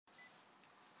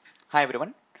Hi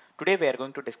everyone. Today we are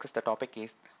going to discuss the topic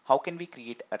is how can we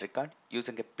create a record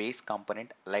using a base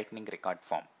component lightning record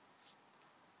form.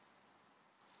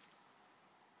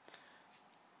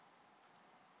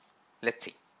 Let's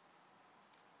see.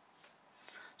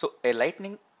 So a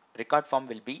lightning record form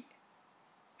will be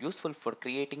useful for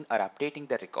creating or updating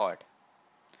the record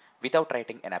without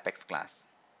writing an Apex class.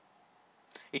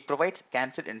 It provides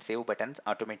cancel and save buttons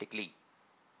automatically.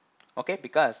 Okay,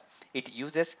 because it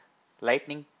uses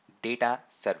lightning data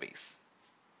service.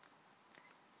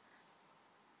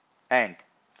 And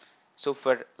so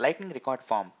for lightning record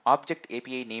form, object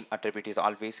API name attribute is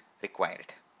always required.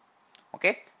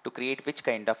 Okay, to create which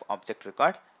kind of object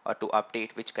record or to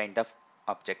update which kind of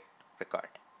object record.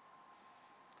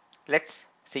 Let's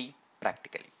see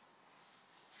practically.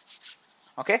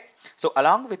 Okay, so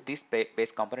along with this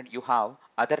base component, you have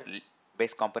other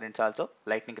base components also,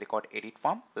 lightning record edit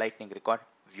form, lightning record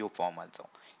view form also.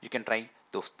 You can try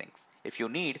those things. If you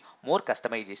need more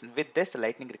customization with this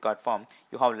lightning record form,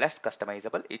 you have less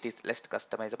customizable. It is less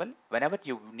customizable. Whenever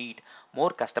you need more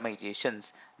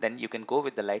customizations, then you can go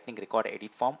with the lightning record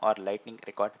edit form or lightning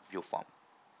record view form.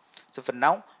 So for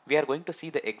now, we are going to see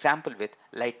the example with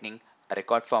lightning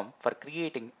record form for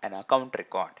creating an account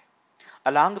record.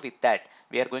 Along with that,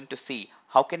 we are going to see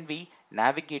how can we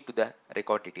navigate to the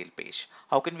record detail page.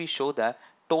 How can we show the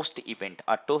toast event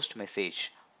or toast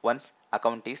message once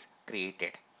account is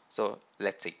created. So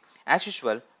let's see. As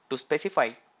usual, to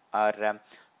specify or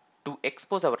to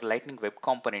expose our lightning web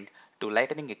component to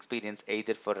lightning experience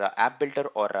either for app builder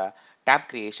or tab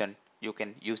creation, you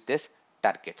can use this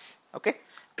targets. Okay.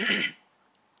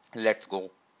 Let's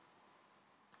go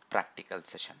practical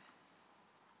session.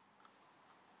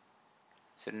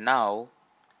 So now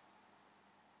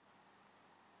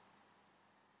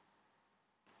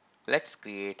let's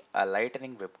create a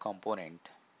lightning web component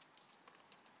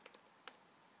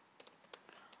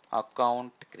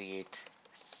account create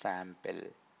sample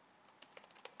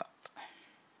cup.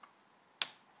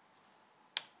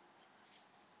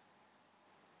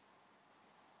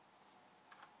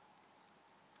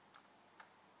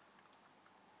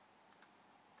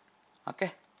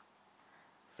 Okay,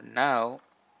 for now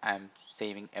I'm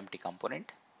saving empty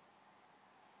component.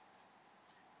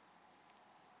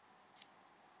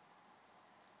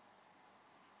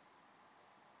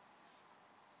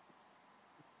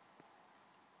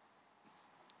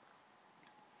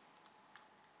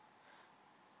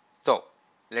 So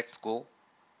let's go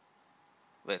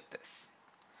with this.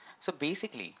 So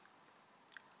basically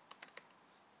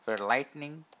for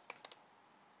lightning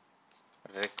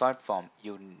record form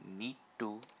you need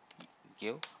to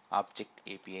give object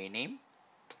API name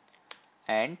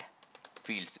and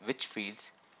fields, which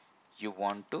fields you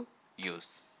want to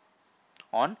use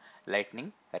on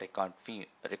lightning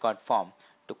record form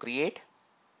to create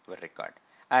a record.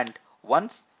 And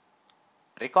once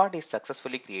record is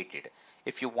successfully created,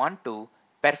 if you want to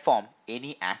perform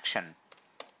any action,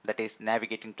 that is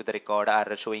navigating to the record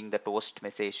or showing the toast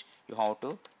message, you have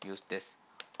to use this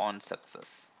on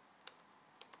success.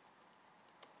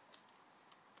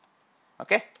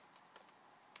 Okay,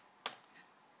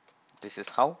 this is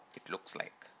how it looks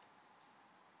like.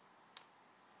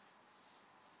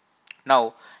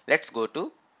 Now let's go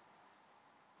to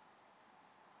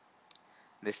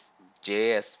this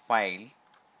JS file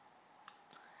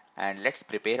and let's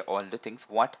prepare all the things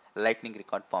what lightning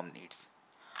record form needs.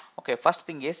 Okay, first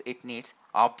thing is it needs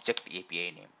object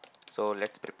API name. So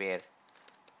let's prepare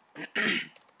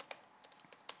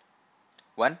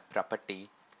one property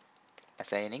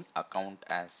assigning account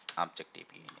as object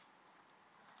API name.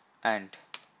 And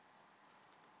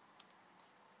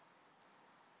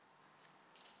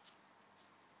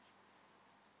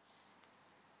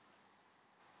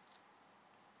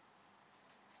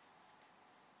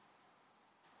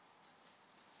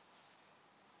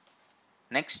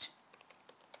next,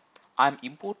 I'm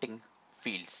importing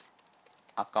fields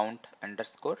account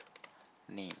underscore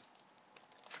name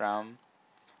from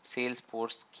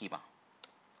Salesforce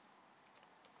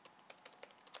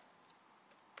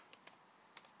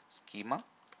schema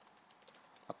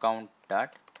account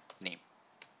dot name.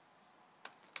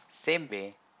 Same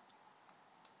way,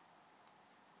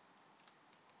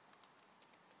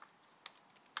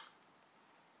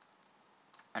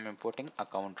 I'm importing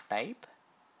account type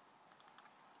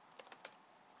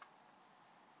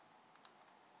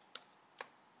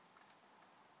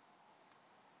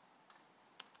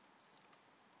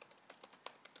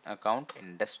account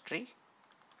industry.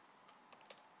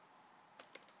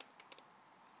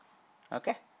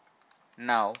 Okay,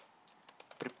 now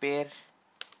prepare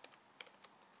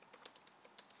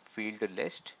field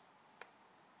list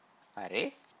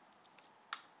array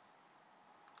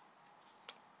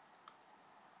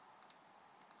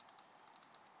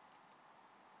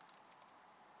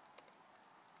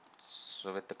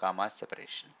so with the comma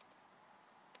separation.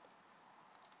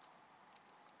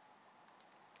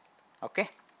 Okay,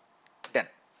 done.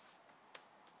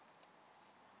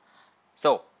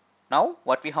 So now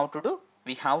what we have to do,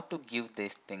 we have to give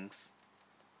these things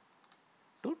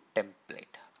to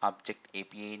template object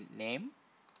API name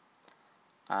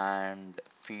and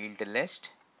field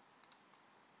list.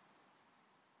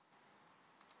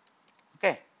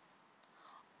 Okay,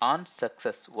 on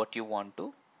success what you want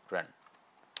to run.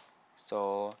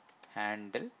 So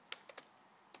handle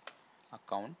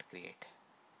account create,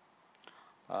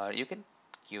 you can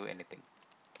give anything.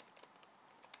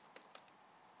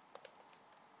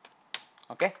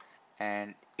 Okay,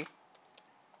 and it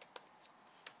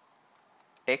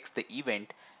takes the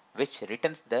event which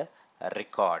returns the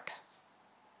record.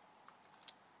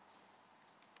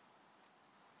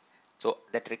 So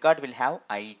that record will have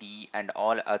ID and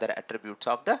all other attributes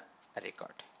of the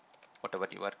record, whatever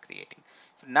you are creating.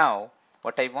 So now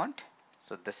what I want,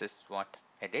 so this is what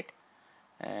edit,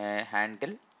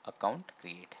 handle account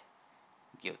create,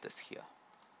 give this here.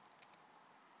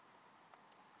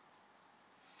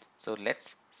 So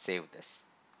let's save this.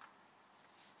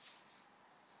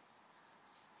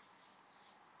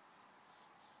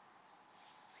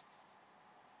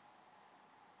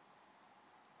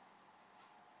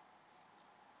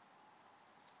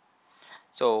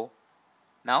 So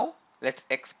now let's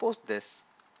expose this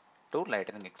to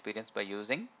Lightning Experience by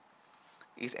using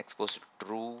is exposed to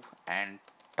true and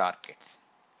targets.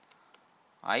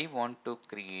 I want to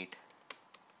create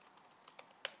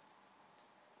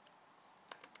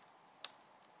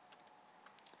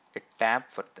a tab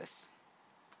for this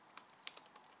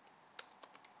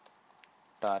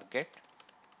target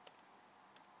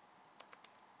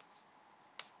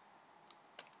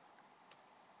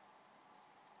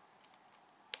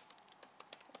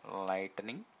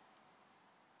lightning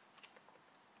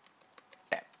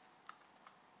tab.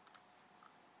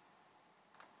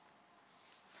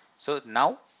 So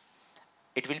now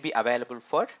it will be available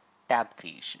for tab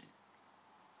creation.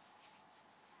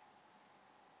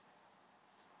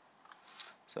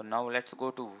 So now let's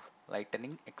go to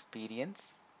Lightning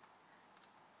Experience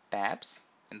tabs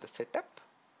in the setup,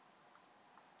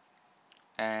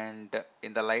 and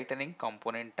in the Lightning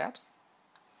component tabs,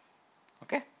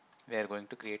 okay, we are going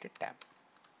to create a tab.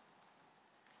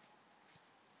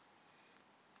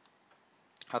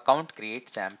 Account create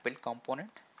sample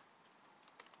component.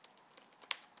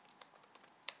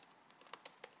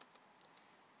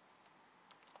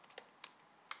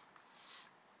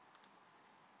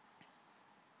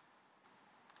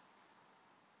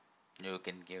 You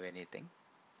can give anything.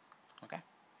 Okay,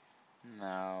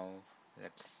 now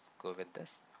let's go with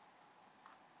this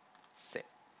save.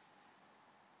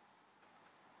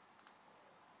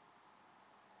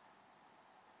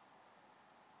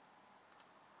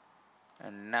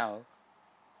 And now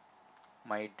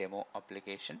my demo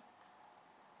application,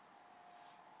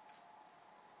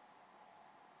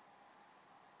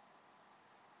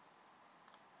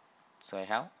 so I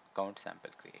have account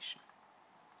sample creation.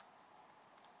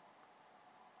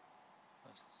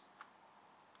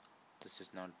 This is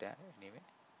not there anyway.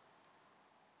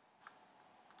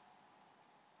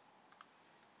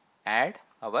 Add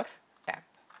our tab,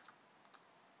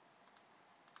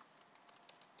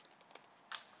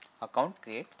 account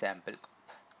create sample.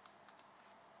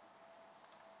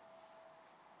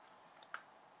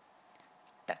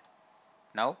 Done.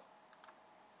 Now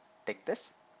take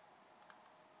this,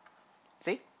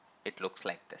 see, it looks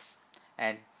like this,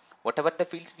 and whatever the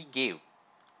fields we gave,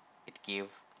 it gave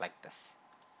like this.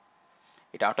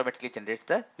 It automatically generates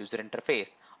the user interface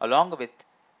along with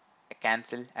a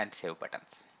cancel and save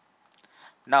buttons.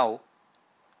 Now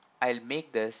I'll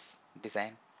make this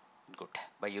design good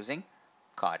by using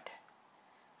card.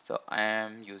 So I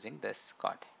am using this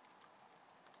card.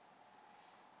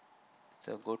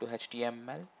 So go to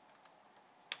HTML,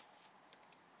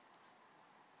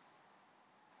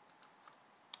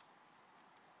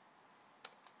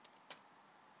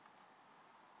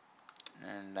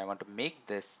 and I want to make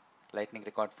this lightning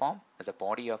record form as a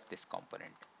body of this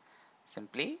component.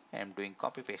 Simply I am doing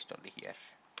copy paste only here,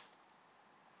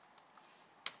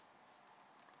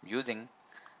 using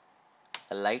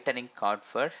a lightning card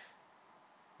for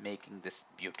making this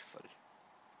beautiful.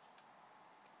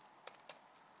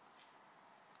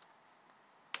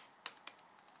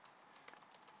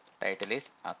 Title is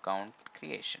account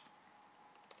creation.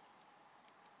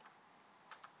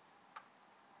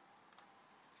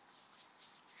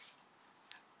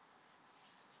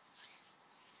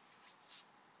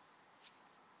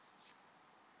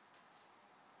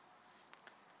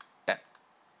 Done.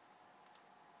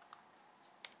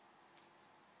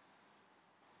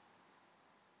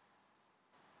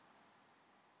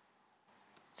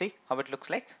 See how it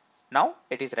looks like. Now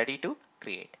it is ready to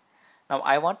create. Now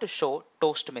I want to show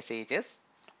toast messages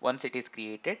once it is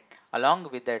created. Along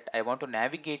with that, I want to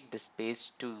navigate this page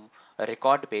to a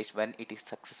record page when it is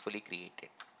successfully created.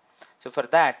 So for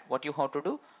that, what you have to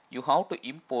do, you have to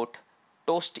import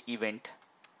toast event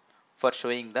for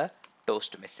showing the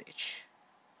toast message.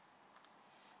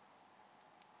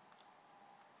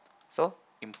 So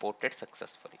imported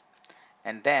successfully.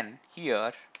 And then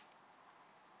here,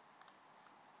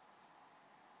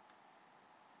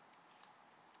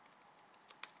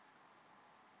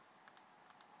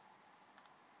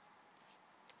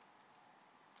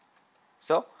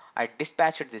 so I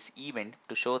dispatched this event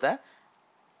to show the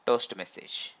toast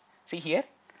message. See here,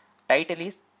 title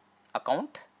is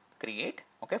account create,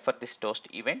 okay, for this toast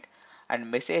event, and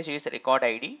message is record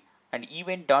ID and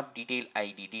event.detail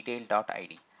ID,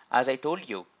 detail.id. As I told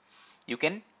you, you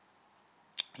can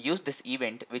use this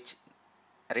event which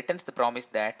returns the promise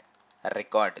that a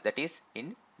record, that is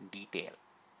in detail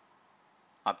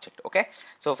object, okay.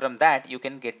 So from that you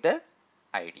can get the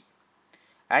ID.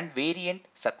 And variant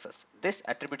success, this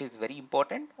attribute is very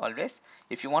important always.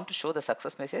 If you want to show the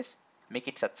success message, make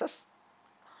it success.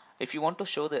 If you want to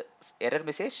show the error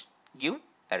message, give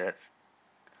error,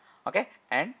 okay.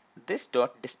 And this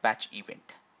dot dispatch event,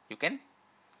 you can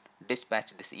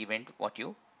dispatch this event what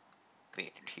you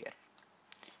created here.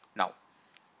 Now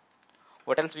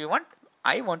what else we want?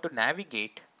 I want to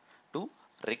navigate to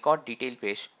record detail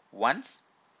page once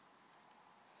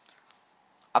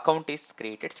account is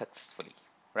created successfully,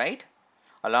 right?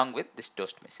 Along with this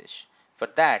toast message. For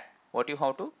that, what you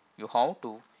have to? You have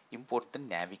to import the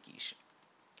navigation.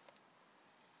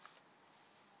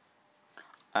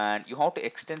 And you have to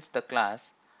extend the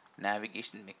class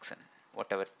navigation mixin,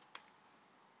 whatever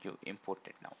you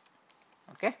imported now.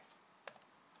 Okay?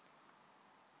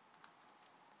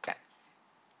 Done.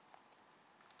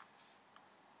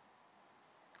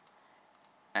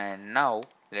 And now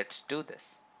let's do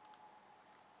this.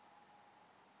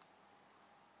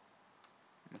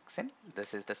 Mixin,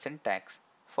 this is the syntax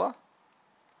for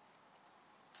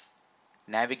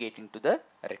navigating to the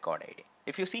record ID.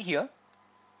 If you see here,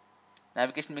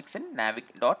 navigation mixin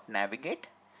navigate,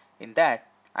 in that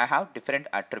I have different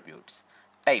attributes.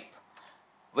 Type,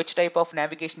 which type of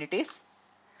navigation it is?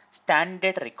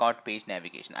 Standard record page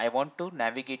navigation. I want to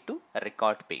navigate to a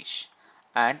record page.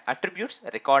 And attributes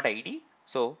record ID.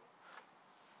 So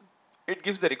it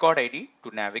gives the record ID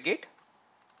to navigate.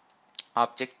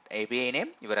 Object API name,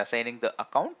 you are assigning the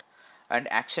account,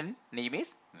 and action name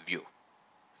is view.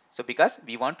 So because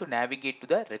we want to navigate to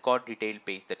the record detail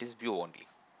page, that is view only.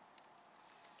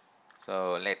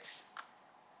 So let's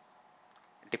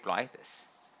deploy this.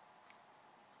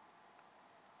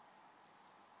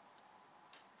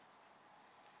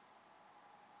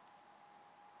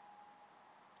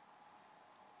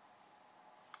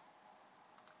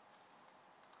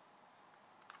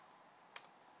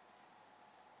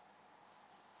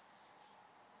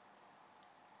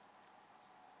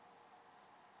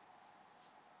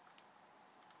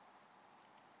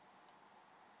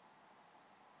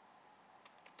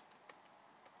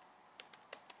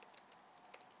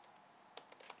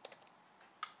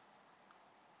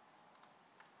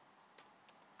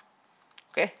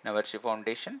 Okay, Navarshi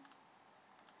Foundation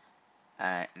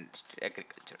and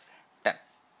agriculture. Done.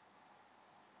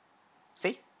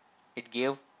 See, it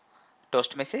gave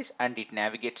toast message and it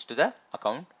navigates to the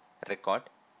account record.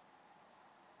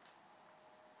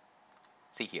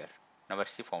 See here,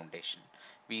 Navarshi Foundation.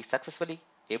 We successfully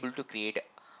able to create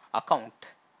account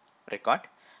record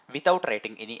without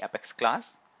writing any Apex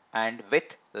class and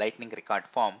with Lightning record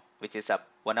form, which is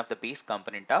one of the base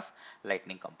component of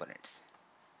Lightning components.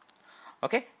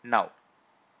 Okay, now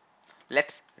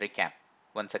let's recap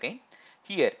once again.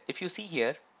 Here, if you see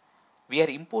here, we are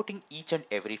importing each and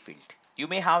every field. You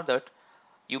may have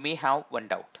one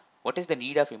doubt. What is the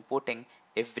need of importing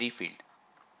every field?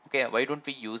 Okay, why don't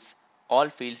we use all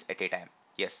fields at a time?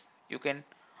 Yes, you can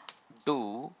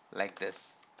do like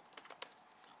this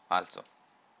also.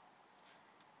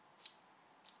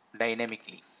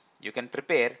 Dynamically, you can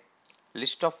prepare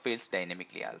list of fields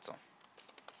dynamically also.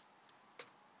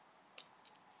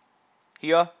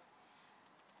 Here,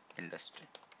 industry.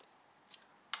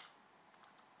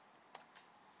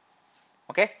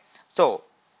 Okay, so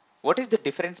what is the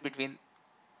difference between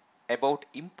about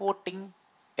importing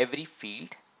every field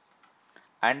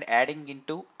and adding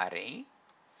into array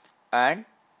and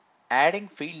adding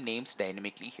field names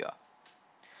dynamically here?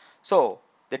 So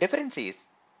the difference is,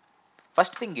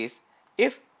 first thing is,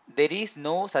 if there is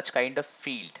no such kind of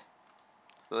field,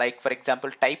 like for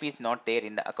example type is not there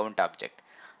in the account object,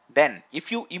 then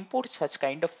if you import such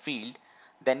kind of field,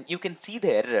 then you can see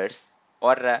the errors,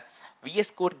 or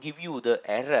VS Code give you the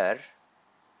error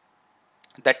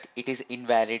that it is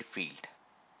invalid field.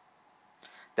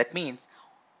 That means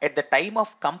at the time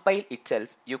of compile itself,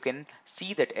 you can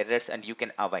see that errors and you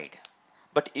can avoid.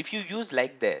 But if you use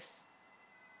like this,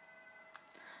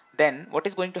 then what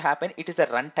is going to happen? It is a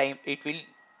runtime. It will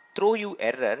throw you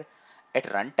error at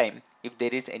runtime if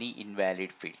there is any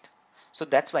invalid field. So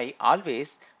that's why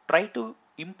always try to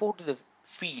import the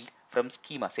field from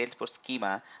schema, Salesforce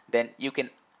schema. Then you can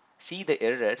see the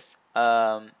errors.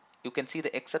 You can see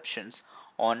the exceptions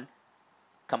on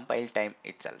compile time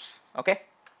itself. Okay,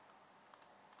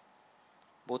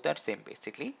 both are same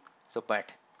basically. So,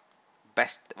 but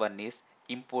best one is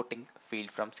importing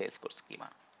field from Salesforce schema.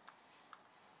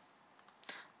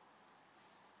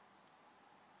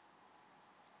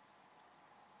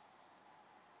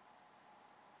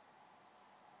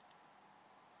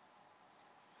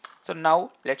 So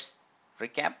now let's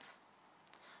recap.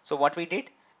 So what we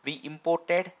did, we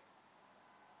imported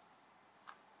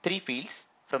three fields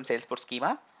from Salesforce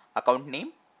schema: account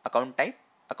name, account type,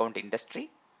 account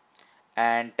industry,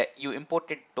 and you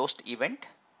imported toast event,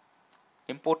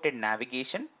 imported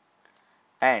navigation,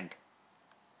 and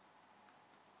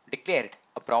declared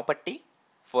a property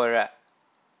for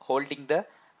holding the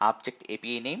object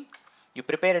API name. You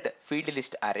prepared field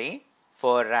list array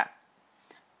for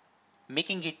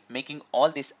making all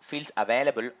these fields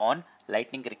available on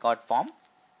lightning record form,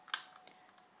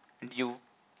 and you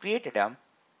created a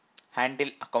handle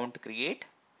account create.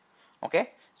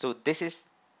 Okay, so this is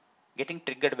getting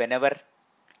triggered whenever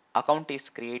account is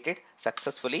created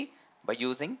successfully by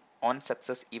using on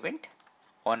success event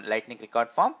on lightning record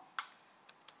form,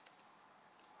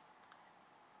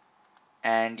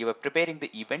 and you are preparing the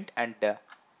event and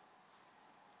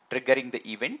triggering the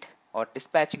event or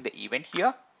dispatching the event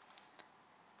here,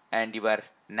 and you are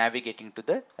navigating to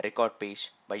the record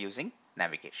page by using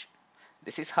navigation.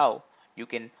 This is how you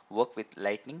can work with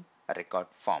lightning record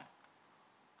form,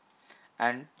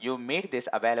 and you made this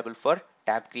available for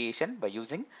tab creation by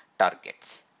using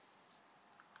targets.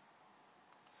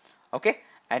 Okay,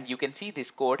 and you can see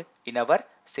this code in our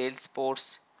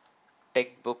Salesforce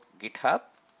textbook GitHub.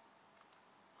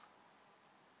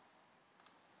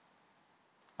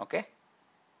 Okay,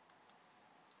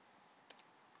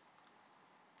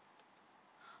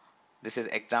 this is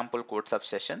example codes of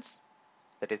sessions,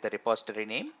 that is the repository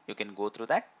name. You can go through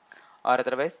that, or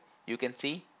otherwise you can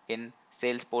see in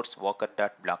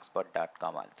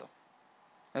salesforcewalker.blogspot.com also.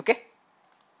 Okay,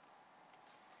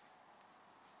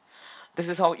 this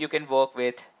is how you can work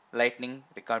with lightning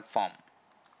record form.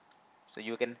 So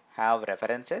you can have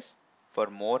references. For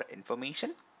more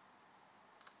information,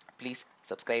 please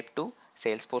subscribe to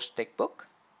Salesforce Textbook.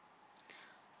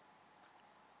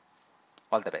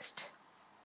 All the best.